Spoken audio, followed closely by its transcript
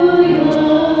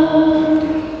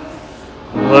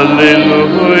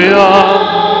Alleluia,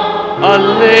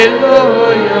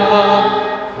 Alleluia,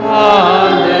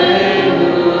 Alleluia.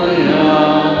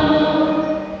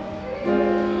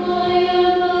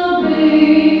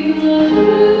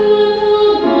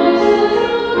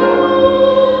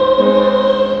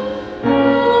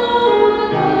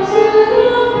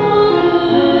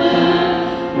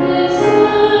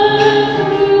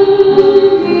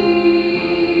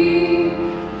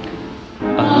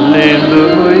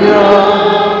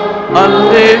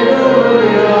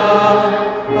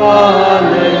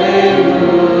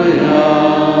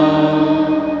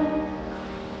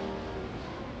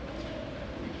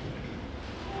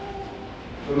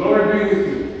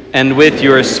 And with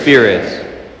your spirit.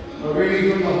 A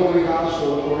reading from the Holy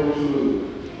Gospel according to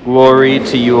Luke. Glory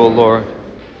to you, O Lord.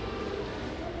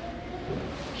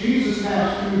 Jesus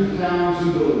passed through the towns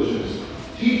and villages,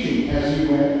 teaching as he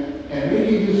went and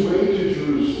making his way to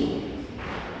Jerusalem.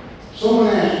 Someone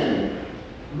asked him,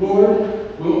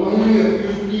 "Lord, will only a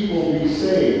few people be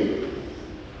saved?"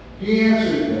 He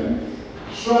answered them,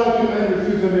 "Strive to enter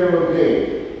through the narrow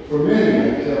gate, for many,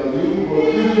 I tell you, will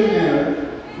attempt to enter,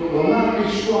 but will not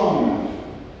be strong enough.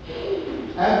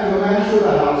 After the master of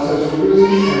the house has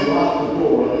arisen and locked the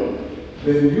door,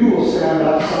 then you will stand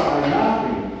outside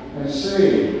knocking and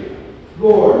say,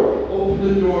 'Lord,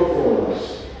 open the door for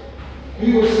us.'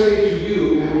 He will say to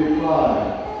you in reply,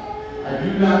 'I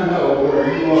do not know where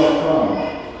you are from.'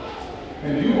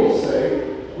 And you will say,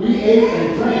 'We ate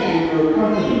and drank in your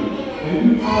company, and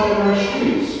you taught in our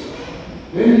streets.'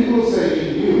 Then he will say to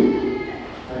you,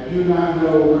 'I do not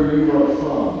know where you are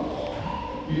from.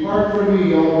 Depart from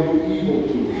me, all you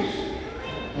evildoers.'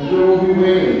 And there will be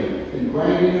wailing and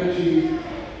grinding of teeth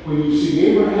when you see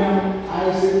Abraham,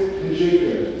 Isaac, and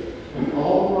Jacob, and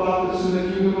all the prophets in the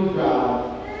kingdom of God,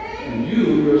 and you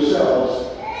yourselves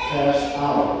cast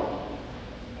out.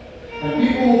 And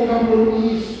people will come from the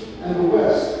east and the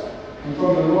west, and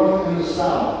from the north and the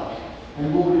south,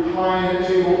 and will recline at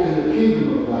table in the kingdom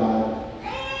of God.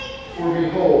 For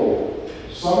behold,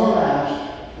 some are last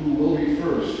who will be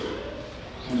first,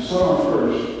 and some are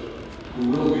first who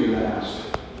will be last."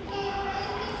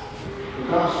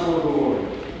 The Gospel of the Lord.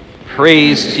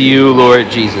 Praise to you, Lord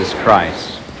Jesus Christ.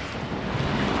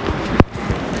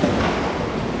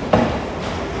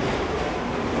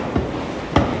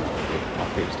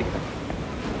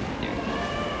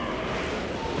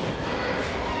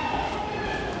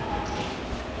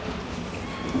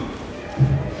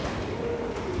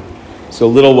 So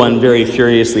little one very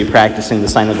furiously practicing the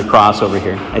sign of the cross over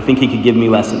here. I think he could give me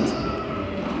lessons.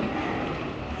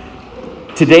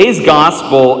 Today's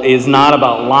gospel is not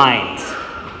about lines.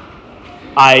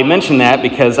 I mention that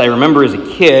because I remember as a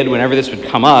kid, whenever this would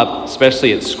come up,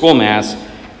 especially at school mass,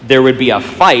 there would be a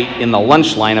fight in the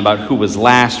lunch line about who was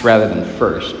last rather than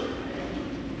first.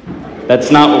 That's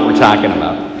not what we're talking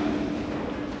about.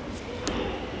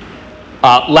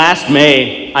 Last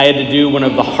May, I had to do one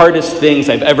of the hardest things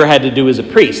I've ever had to do as a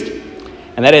priest,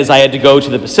 and that is I had to go to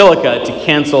the Basilica to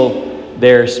cancel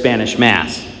their Spanish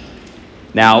Mass.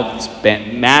 Now,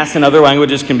 Mass in other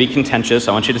languages can be contentious.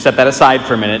 I want you to set that aside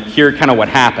for a minute. Hear kind of what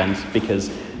happened, because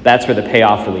that's where the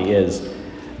payoff really is.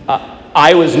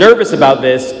 I was nervous about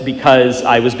this because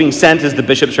I was being sent as the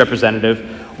bishop's representative.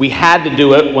 We had to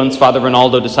do it once Father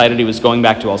Ronaldo decided he was going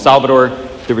back to El Salvador.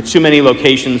 There were too many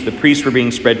locations. The priests were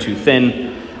being spread too thin.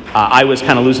 I was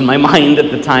kind of losing my mind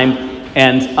at the time.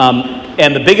 And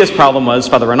the biggest problem was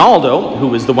Father Ronaldo, who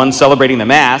was the one celebrating the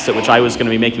Mass at which I was going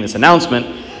to be making this announcement,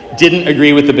 didn't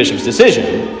agree with the bishop's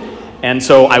decision. And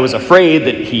so I was afraid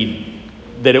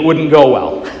that it wouldn't go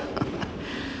well.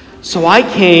 So I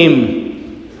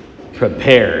came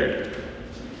prepared.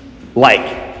 Like,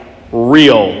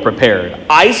 real prepared.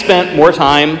 I spent more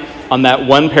time on that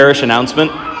one parish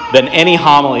announcement than any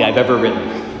homily I've ever written.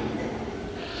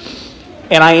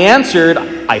 And I answered,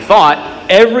 I thought,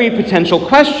 every potential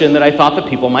question that I thought the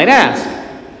people might ask.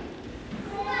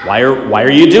 Why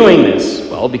are you doing this?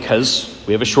 Well, because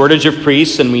we have a shortage of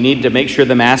priests and we need to make sure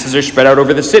the masses are spread out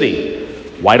over the city.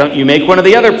 Why don't you make one of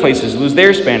the other places lose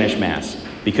their Spanish Mass?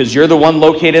 Because you're the one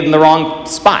located in the wrong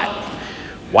spot.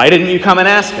 Why didn't you come and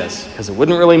ask us? Because it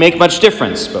wouldn't really make much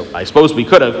difference, but I suppose we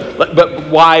could have. But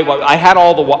why? Well, I had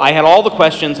all the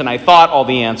questions and I thought all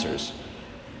the answers.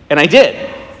 And I did.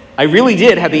 I really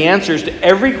did have the answers to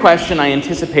every question I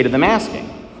anticipated them asking.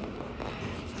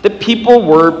 The people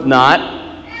were not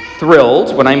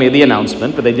thrilled when I made the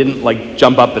announcement, but they didn't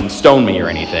jump up and stone me or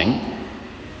anything.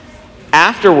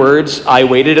 Afterwards, I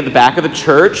waited at the back of the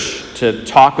church to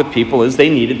talk with people as they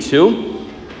needed to.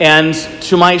 And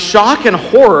to my shock and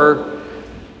horror,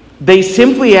 they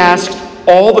simply asked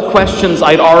all the questions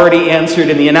I'd already answered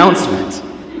in the announcement.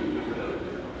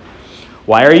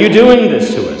 Why are you doing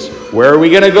this to us? Where are we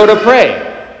going to go to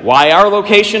pray? Why our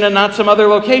location and not some other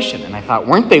location? And I thought,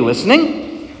 weren't they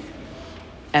listening?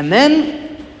 And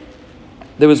then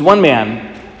there was one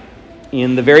man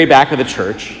in the very back of the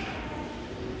church.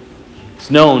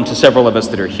 He's known to several of us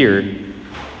that are here.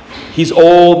 He's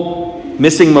old,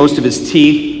 missing most of his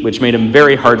teeth, which made him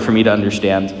very hard for me to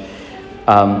understand.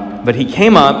 But he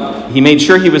came up, he made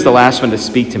sure he was the last one to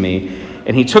speak to me,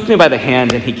 and he took me by the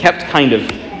hand and he kept kind of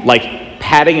like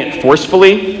patting it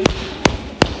forcefully.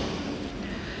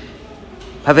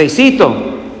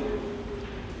 Padrecito,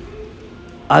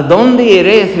 ¿a dónde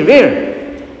iré a servir?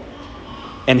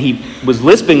 And he was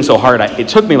lisping so hard, it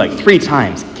took me like 3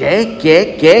 times.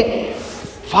 ¿Qué?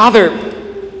 Father,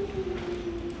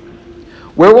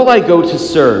 where will I go to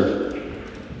serve?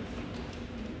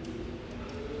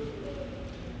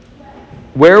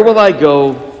 Where will I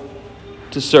go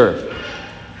to serve?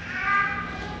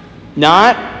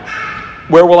 Not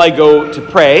where will I go to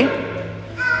pray?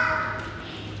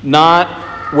 Not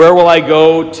where will I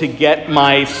go to get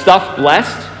my stuff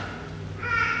blessed?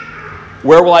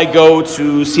 Where will I go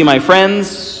to see my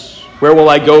friends? Where will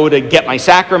I go to get my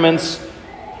sacraments?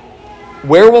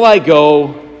 Where will I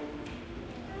go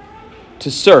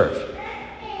to serve?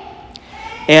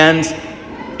 And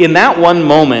in that one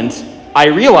moment, I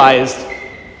realized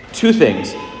 2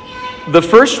 things. The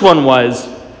first one was,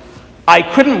 I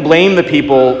couldn't blame the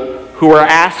people who were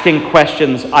asking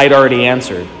questions I'd already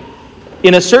answered.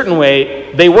 In a certain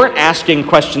way, they weren't asking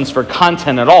questions for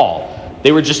content at all.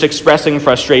 They were just expressing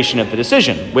frustration at the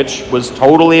decision, which was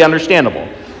totally understandable.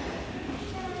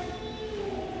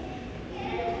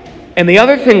 And the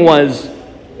other thing was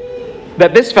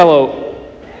that this fellow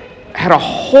had a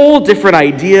whole different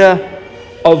idea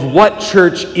of what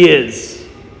church is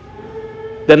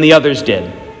than the others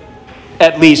did,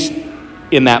 at least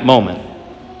in that moment.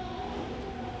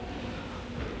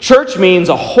 Church means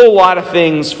a whole lot of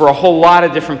things for a whole lot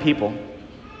of different people.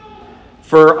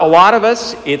 For a lot of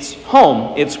us, it's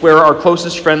home. It's where our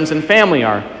closest friends and family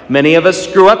are. Many of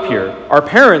us grew up here. Our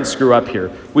parents grew up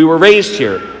here. We were raised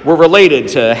here. We're related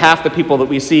to half the people that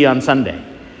we see on Sunday.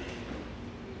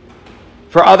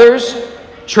 For others,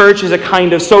 church is a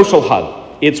kind of social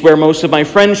hub. It's where most of my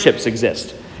friendships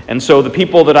exist. And so the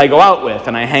people that I go out with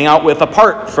and I hang out with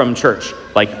apart from church,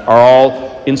 are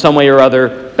all in some way or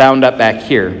other bound up back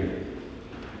here.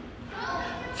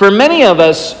 For many of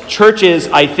us, church is,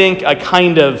 I think, a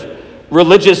kind of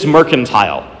religious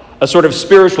mercantile, a sort of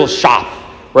spiritual shop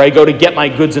where I go to get my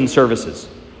goods and services.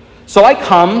 So I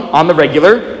come on the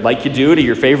regular, like you do to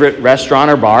your favorite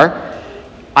restaurant or bar.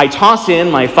 I toss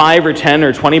in my $5 or $10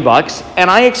 or $20, and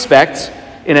I expect,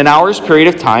 in an hour's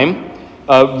period of time,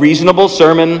 a reasonable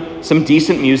sermon, some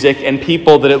decent music, and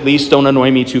people that at least don't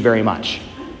annoy me too very much.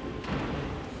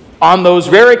 On those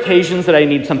rare occasions that I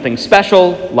need something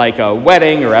special, like a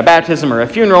wedding or a baptism or a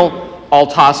funeral, I'll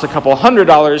toss a couple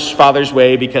 $100 Father's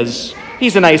way because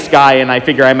he's a nice guy and I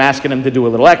figure I'm asking him to do a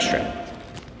little extra.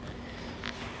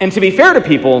 And to be fair to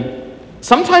people,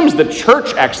 sometimes the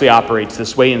church actually operates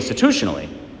this way institutionally.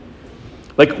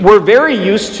 We're very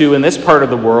used to, in this part of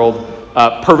the world,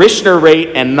 parishioner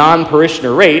rate and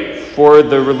non-parishioner rate for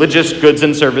the religious goods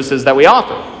and services that we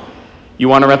offer. You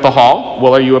want to rent the hall?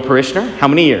 Well, are you a parishioner? How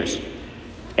many years?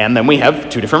 And then we have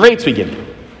 2 different rates we give you.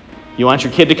 You want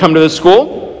your kid to come to the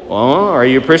school? Well, are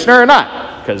you a parishioner or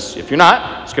not? Because if you're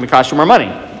not, it's going to cost you more money.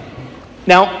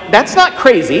 Now, that's not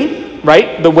crazy,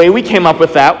 right? The way we came up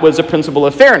with that was a principle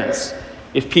of fairness.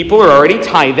 If people are already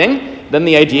tithing, then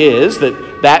the idea is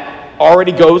that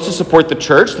already goes to support the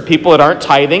church. The people that aren't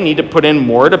tithing need to put in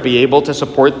more to be able to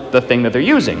support the thing that they're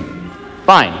using.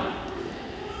 Fine.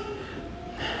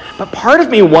 But part of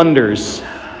me wonders,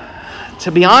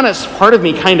 to be honest, part of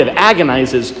me kind of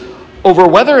agonizes over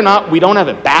whether or not we don't have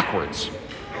it backwards.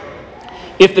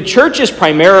 If the church is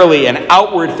primarily an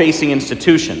outward-facing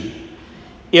institution,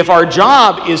 if our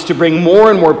job is to bring more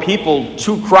and more people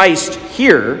to Christ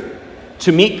here,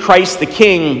 to meet Christ the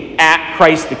King at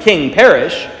Christ the King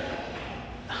parish,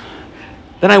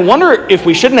 then I wonder if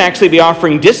we shouldn't actually be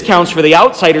offering discounts for the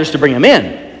outsiders to bring them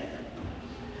in.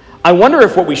 I wonder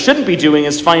if what we shouldn't be doing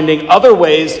is finding other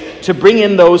ways to bring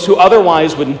in those who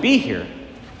otherwise wouldn't be here.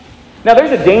 Now,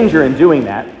 there's a danger in doing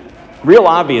that. Real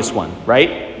obvious one,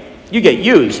 right? You get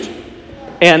used.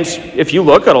 And if you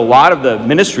look at a lot of the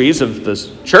ministries of the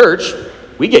church,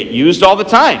 we get used all the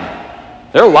time.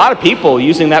 There are a lot of people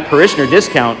using that parishioner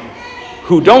discount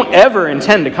who don't ever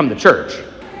intend to come to church.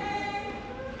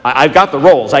 I've got the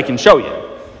rolls, I can show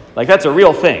you. That's a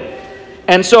real thing.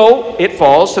 And so it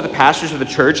falls to the pastors of the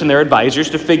church and their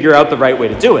advisors to figure out the right way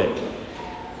to do it.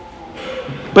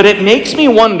 But it makes me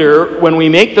wonder, when we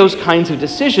make those kinds of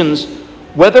decisions,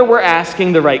 whether we're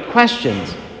asking the right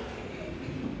questions.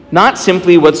 Not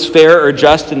simply what's fair or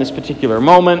just in this particular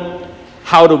moment,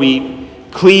 how do we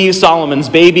cleave Solomon's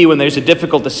baby when there's a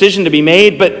difficult decision to be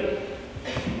made, but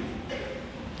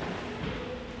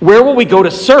where will we go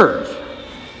to serve?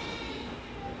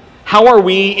 How are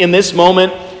we in this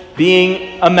moment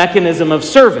being a mechanism of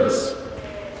service?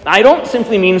 I don't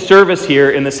simply mean service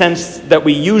here in the sense that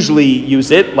we usually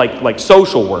use it, like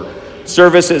social work.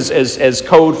 Service as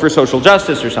code for social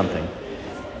justice or something.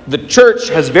 The church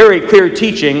has very clear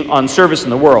teaching on service in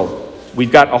the world.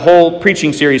 We've got a whole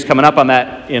preaching series coming up on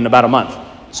that in about a month.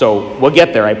 So we'll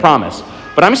get there, I promise.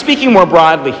 But I'm speaking more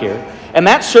broadly here. And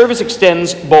that service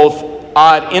extends both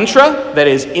ad intra, that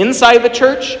is inside the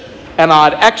church, and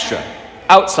ad extra,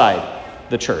 outside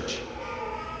the church.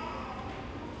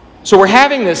 So we're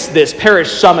having this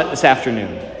parish summit this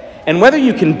afternoon. And whether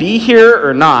you can be here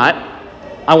or not,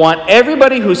 I want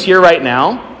everybody who's here right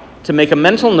now to make a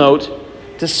mental note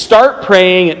to start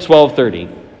praying at 12:30.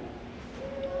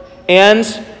 And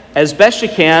as best you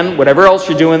can, whatever else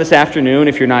you're doing this afternoon,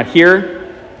 if you're not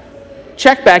here,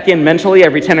 check back in mentally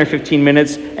every 10 or 15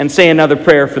 minutes and say another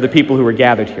prayer for the people who are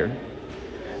gathered here.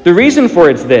 The reason for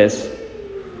it's this: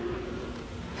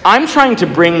 I'm trying to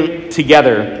bring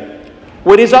together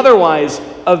what is otherwise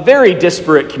a very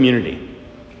disparate community.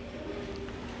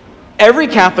 Every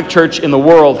Catholic church in the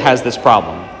world has this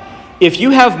problem. If you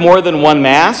have more than one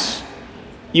Mass,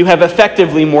 you have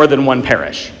effectively more than one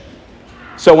parish.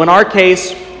 So in our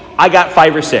case, I got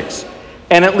 5 or 6,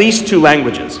 and at least 2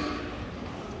 languages.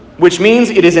 Which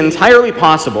means it is entirely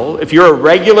possible, if you're a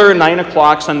regular 9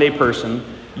 o'clock Sunday person,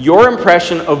 your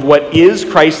impression of what is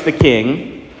Christ the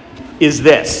King is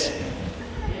this.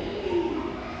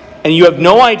 And you have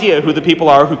no idea who the people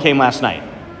are who came last night.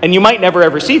 And you might never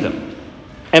ever see them.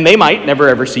 And they might never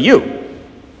ever see you.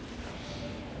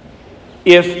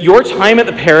 If your time at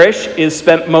the parish is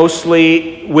spent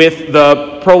mostly with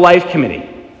the pro-life committee,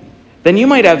 then you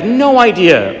might have no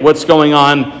idea what's going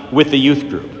on with the youth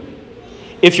group.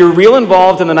 If you're real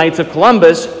involved in the Knights of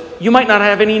Columbus, you might not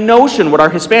have any notion what our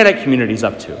Hispanic community's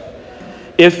up to.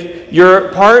 If you're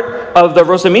part of the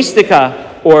Rosa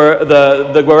Mística or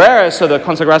the Guerreras or the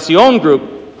Consagración group,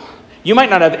 you might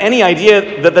not have any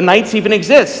idea that the Knights even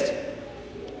exist.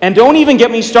 And don't even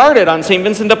get me started on St.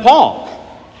 Vincent de Paul,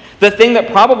 the thing that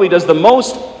probably does the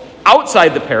most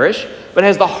outside the parish, but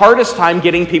has the hardest time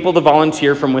getting people to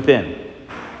volunteer from within.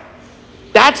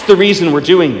 That's the reason we're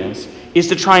doing this, is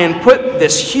to try and put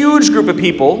this huge group of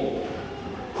people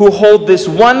who hold this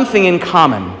one thing in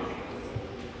common.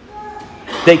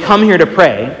 They come here to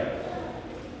pray,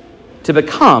 to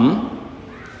become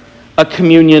a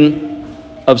communion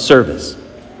of service.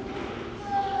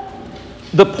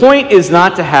 The point is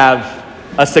not to have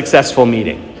a successful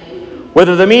meeting.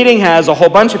 Whether the meeting has a whole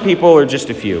bunch of people or just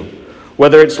a few,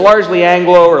 whether it's largely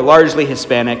Anglo or largely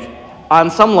Hispanic, on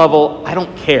some level, I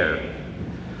don't care.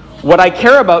 What I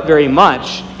care about very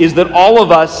much is that all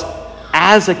of us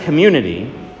as a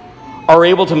community are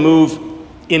able to move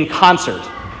in concert,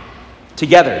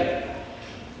 together,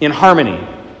 in harmony.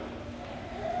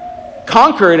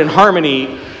 Concord and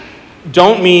harmony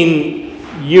don't mean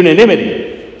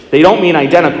unanimity. They don't mean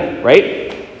identical,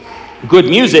 right? Good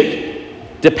music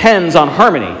depends on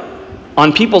harmony,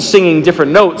 on people singing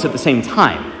different notes at the same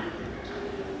time.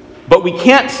 But we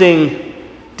can't sing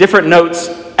different notes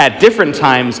at different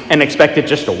times and expect it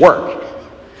just to work.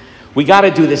 We got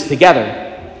to do this together.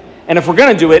 And if we're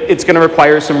going to do it, it's going to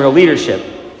require some real leadership.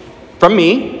 From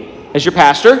me, as your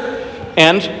pastor,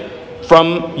 and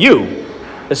from you,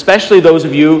 especially those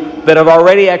of you that have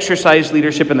already exercised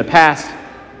leadership in the past,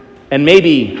 and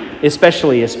maybe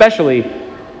especially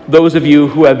those of you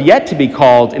who have yet to be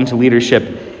called into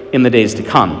leadership in the days to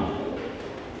come.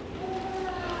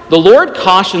 The Lord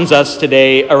cautions us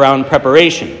today around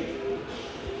preparation.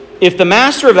 If the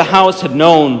master of the house had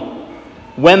known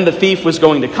when the thief was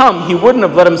going to come, he wouldn't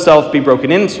have let himself be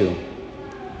broken into.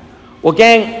 Well,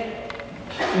 gang,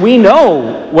 we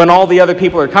know when all the other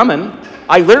people are coming.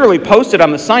 I literally posted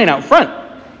on the sign out front.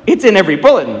 It's in every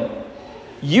bulletin.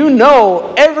 You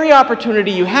know every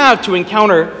opportunity you have to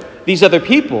encounter these other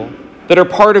people that are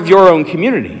part of your own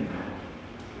community.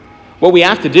 What we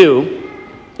have to do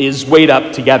is wait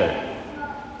up together,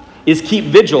 is keep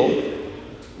vigil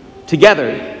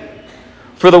together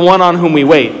for the one on whom we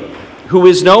wait, who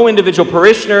is no individual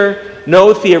parishioner,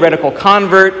 no theoretical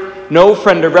convert, no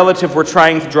friend or relative we're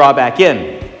trying to draw back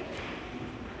in,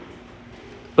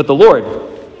 but the Lord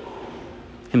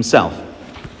himself.